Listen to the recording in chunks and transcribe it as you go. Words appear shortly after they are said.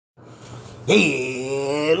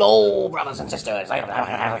Hello, brothers and sisters.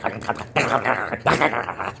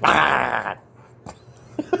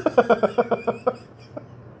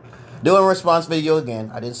 Doing a response video again.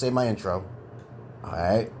 I didn't say my intro.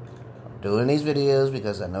 Alright. I'm doing these videos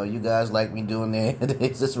because I know you guys like me doing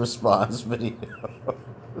this response video.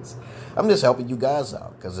 I'm just helping you guys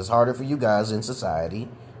out because it's harder for you guys in society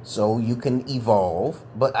so you can evolve.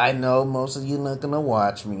 But I know most of you not going to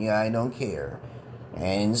watch me. I don't care.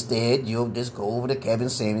 And instead, you'll just go over to Kevin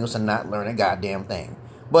Samuels and not learn a goddamn thing.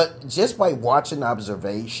 But just by watching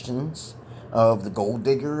observations of the gold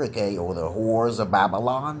digger, okay, or the whores of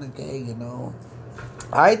Babylon, okay, you know,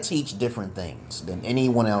 I teach different things than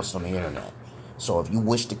anyone else on the internet. So if you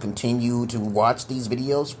wish to continue to watch these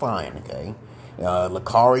videos, fine, okay.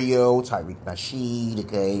 Lucario, Tyreek Nasheed,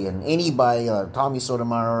 okay, and anybody, Tommy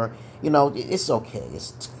Sotomayor, you know, it's okay.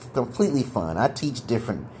 It's completely fun. I teach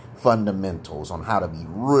different fundamentals on how to be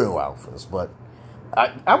real alphas, but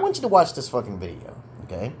I want you to watch this fucking video,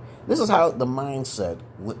 okay? This is how the mindset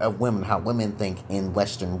of women, how women think in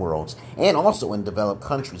Western worlds, and also in developed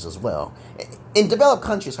countries as well. In developed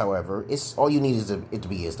countries, however, it's all you need is it to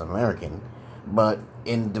be as an American. But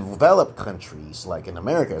in developed countries, like in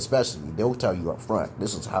America especially, they'll tell you up front,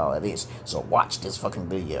 this is how it is. So watch this fucking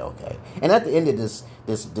video, okay? And at the end of this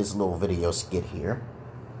little video skit here,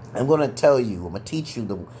 I'm going to tell you, I'm going to teach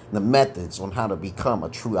you the methods on how to become a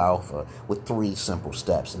true alpha with 3 simple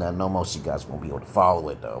steps. And I know most of you guys won't be able to follow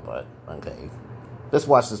it, though, but, okay. Let's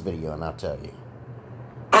watch this video, and I'll tell you.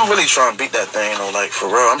 I'm really trying to beat that thing, though, like, for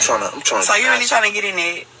real. I'm trying to. So you really trying to get in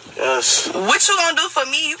it? Yes. What you gonna do for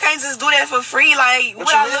me? You can't just do that for free, like,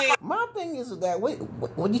 what I look like? My thing is that, what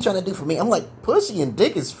are you trying to do for me? I'm like, pussy and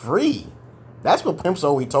dick is free. That's what pimps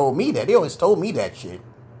always told me that. They always told me that shit.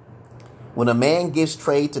 When a man gives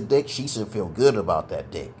trade to dick, she should feel good about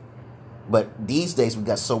that dick. But these days, we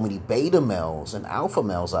got so many beta males and alpha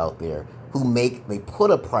males out there who they put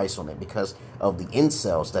a price on it because of the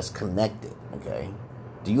incels that's connected, okay?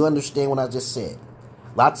 Do you understand what I just said?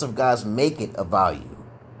 Lots of guys make it a value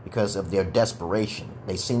because of their desperation.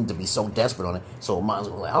 They seem to be so desperate on it, so might as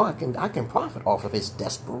well like, oh, I can profit off of his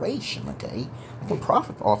desperation, okay? I can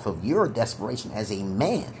profit off of your desperation as a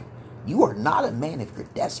man. You are not a man if you're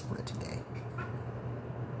desperate today.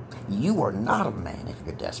 You are not a man if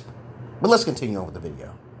you're desperate. But let's continue on with the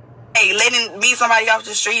video. Hey, letting me somebody off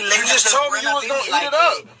the street. You just told me you was gonna eat it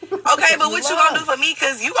up. Okay, but what you gonna do for me?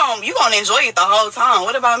 Cause you gonna enjoy it the whole time.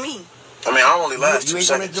 What about me? I mean, I only last 2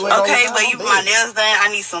 seconds. Okay, but you my nails done. I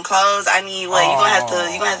need some clothes. I need what? You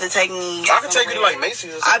gonna have to take me. I can take you to like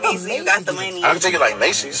Macy's. Obviously, you got the money. I can take you to like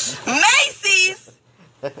Macy's. Macy's.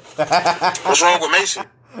 What's wrong with Macy's?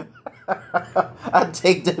 I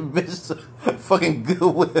take that bitch to fucking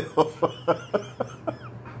Goodwill.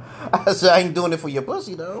 I said I ain't doing it for your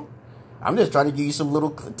pussy though. I'm just trying to give you some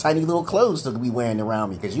tiny little clothes to be wearing around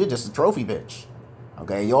me because you're just a trophy bitch.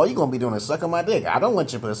 Okay, all you gonna be doing is sucking my dick. I don't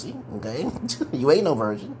want your pussy. Okay, you ain't no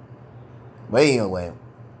virgin. But anyway,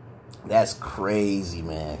 that's crazy,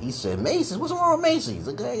 man. He said Macy's. What's wrong with Macy's?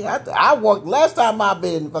 Okay, I walked last time I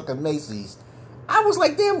been in fucking Macy's. I was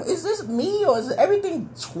like, damn, is this me or is everything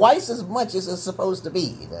twice as much as it's supposed to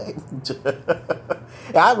be?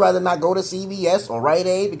 I'd rather not go to CVS or Rite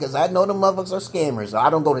Aid because I know the motherfuckers are scammers. I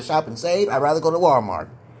don't go to Shop and Save. I'd rather go to Walmart.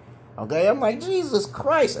 Okay, I'm like, Jesus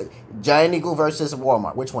Christ. Giant Eagle versus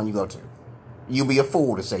Walmart. Which one you go to? You'd be a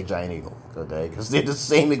fool to say Giant Eagle. Okay, because they're the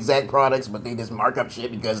same exact products, but they just mark up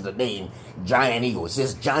shit because of the name Giant Eagle. It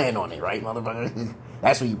says Giant on it, right, motherfucker?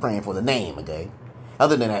 That's what you're praying for, the name, okay?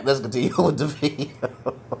 Other than that, let's continue with the video.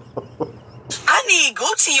 I need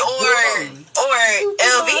Gucci or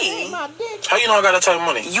LV. How you know I got that type of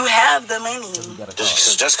money? You have the money.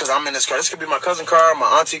 Just because I'm in this car. This could be my cousin car, my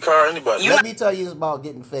auntie car, anybody. Let me tell you about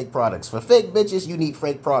getting fake products. For fake bitches, you need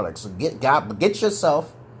fake products. So get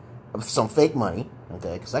yourself some fake money,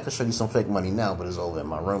 okay? Because I can show you some fake money now, but it's over in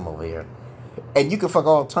my room over here. And you can fuck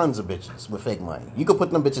all tons of bitches with fake money. You can put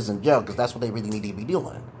them bitches in jail because that's what they really need to be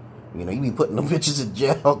doing. You know, you be putting them bitches in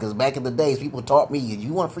jail because back in the days, people taught me,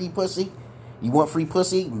 you want free pussy? You want free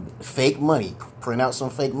pussy? Fake money. Print out some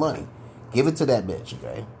fake money. Give it to that bitch,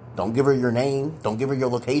 okay? Don't give her your name. Don't give her your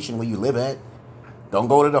location where you live at. Don't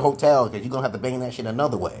go to the hotel because you're going to have to bang that shit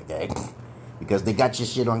another way, okay? Because they got your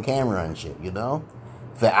shit on camera and shit, you know?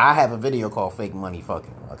 I have a video called Fake Money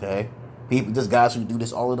Fucking, okay? People, there's guys who do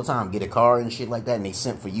this all the time. Get a car and shit like that and they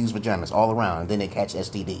simp for used vaginas all around and then they catch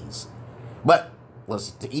STDs. But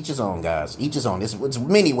let's to each his own, guys. Each his own. It's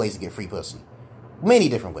many ways to get free pussy. Many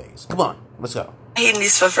different ways. Come on, let's go. Hitting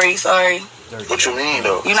this for free, sorry. What you mean,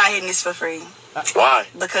 though? You're not hitting this for free. Why?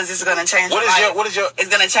 Because it's gonna change What your is life. What is your? It's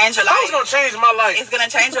gonna change your life. How is it gonna change my life? It's gonna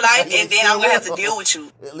change your life, and then I'm gonna have to deal with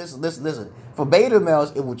you. Listen. For beta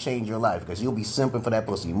males, it will change your life because you'll be simping for that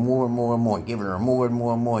pussy more and more and more, giving her more and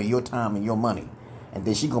more and more of your time and your money. And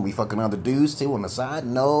then she gonna be fucking other dudes too on the side.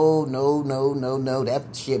 No. That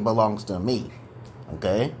shit belongs to me.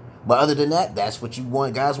 Okay? But other than that, that's what you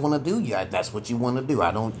want. Guys want to do. Yeah, that's what you want to do.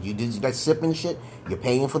 You did that sipping shit. You're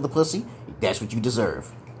paying for the pussy. That's what you deserve.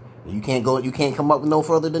 You can't come up with no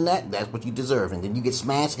further than that. That's what you deserve. And then you get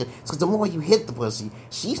smashed. Because the more you hit the pussy,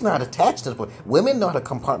 she's not attached to the pussy. Women know how to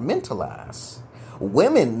compartmentalize.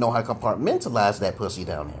 Women know how to compartmentalize that pussy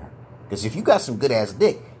down there. Because if you got some good ass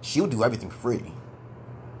dick, she'll do everything for free.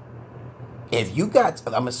 If you got,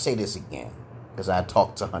 I'm gonna say this again, because I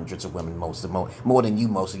talk to hundreds of women, most of you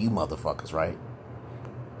motherfuckers, right?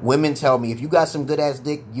 Women tell me if you got some good ass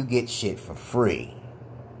dick, you get shit for free.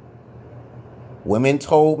 Women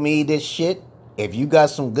told me this shit. If you got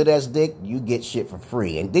some good ass dick, you get shit for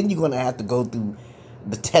free, and then you're gonna have to go through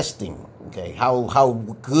the testing. Okay, how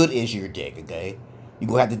good is your dick? Okay, you're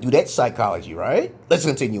gonna have to do that psychology, right? Let's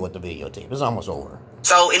continue with the videotape. It's almost over.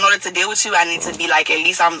 So in order to deal with you, I need to be like, at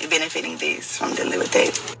least I'm benefiting this from dealing with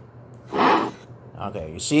that.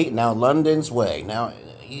 Okay, you see, now London's way. Now,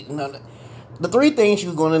 the three things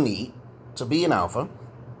you're going to need to be an alpha,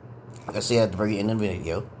 like I said at the very end of the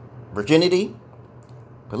video: virginity,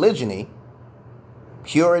 polygyny,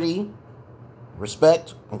 purity,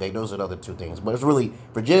 respect. Okay, those are the other two things. But it's really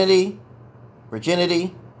virginity,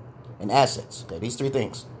 and assets. Okay, these three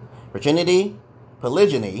things: virginity,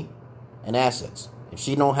 polygyny, and assets. If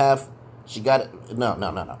she don't have, she got it. No.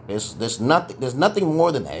 There's nothing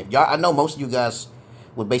more than that. Y'all, I know most of you guys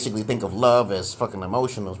would basically think of love as fucking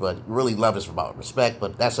emotionals, but really love is about respect.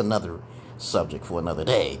 But that's another subject for another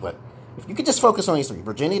day. But if you could just focus on these three: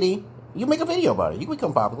 virginity, you make a video about it. You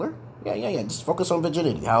become popular. Yeah. Just focus on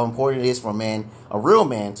virginity. How important it is for a man, a real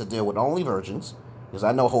man, to deal with only virgins. Because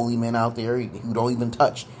I know holy men out there who don't even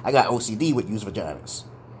touch. I got OCD with used vaginas.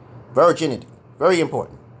 Virginity, very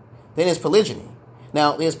important. Then there's polygyny.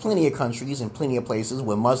 Now, there's plenty of countries and plenty of places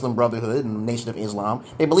where Muslim Brotherhood and the Nation of Islam,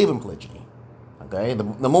 they believe in polygyny. Okay?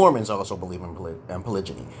 The Mormons also believe in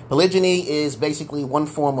polygyny. Polygyny is basically one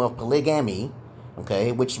form of polygamy,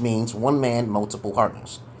 okay, which means one man, multiple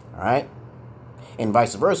partners. All right? And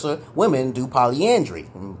vice versa, women do polyandry.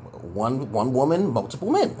 One woman, multiple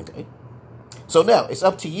men. Okay? So now, it's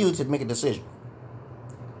up to you to make a decision.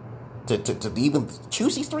 To even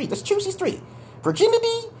choose these three. Let's choose these three.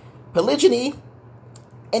 Virginity, polygyny,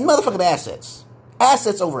 and motherfucking assets.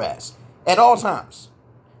 Assets over ass. At all times.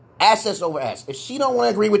 Assets over ass. If she don't want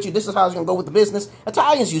to agree with you, this is how it's going to go with the business.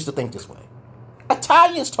 Italians used to think this way.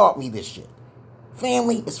 Italians taught me this shit.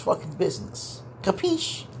 Family is fucking business.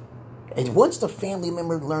 Capiche? And once the family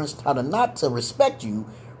member learns how to not to respect you,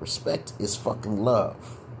 respect is fucking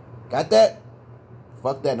love. Got that?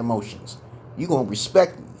 Fuck that emotions. You going to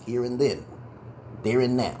respect me here and then. There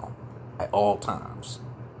and now. At all times.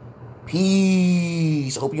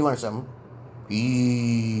 Peace. I hope you learned something.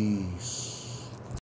 Peace.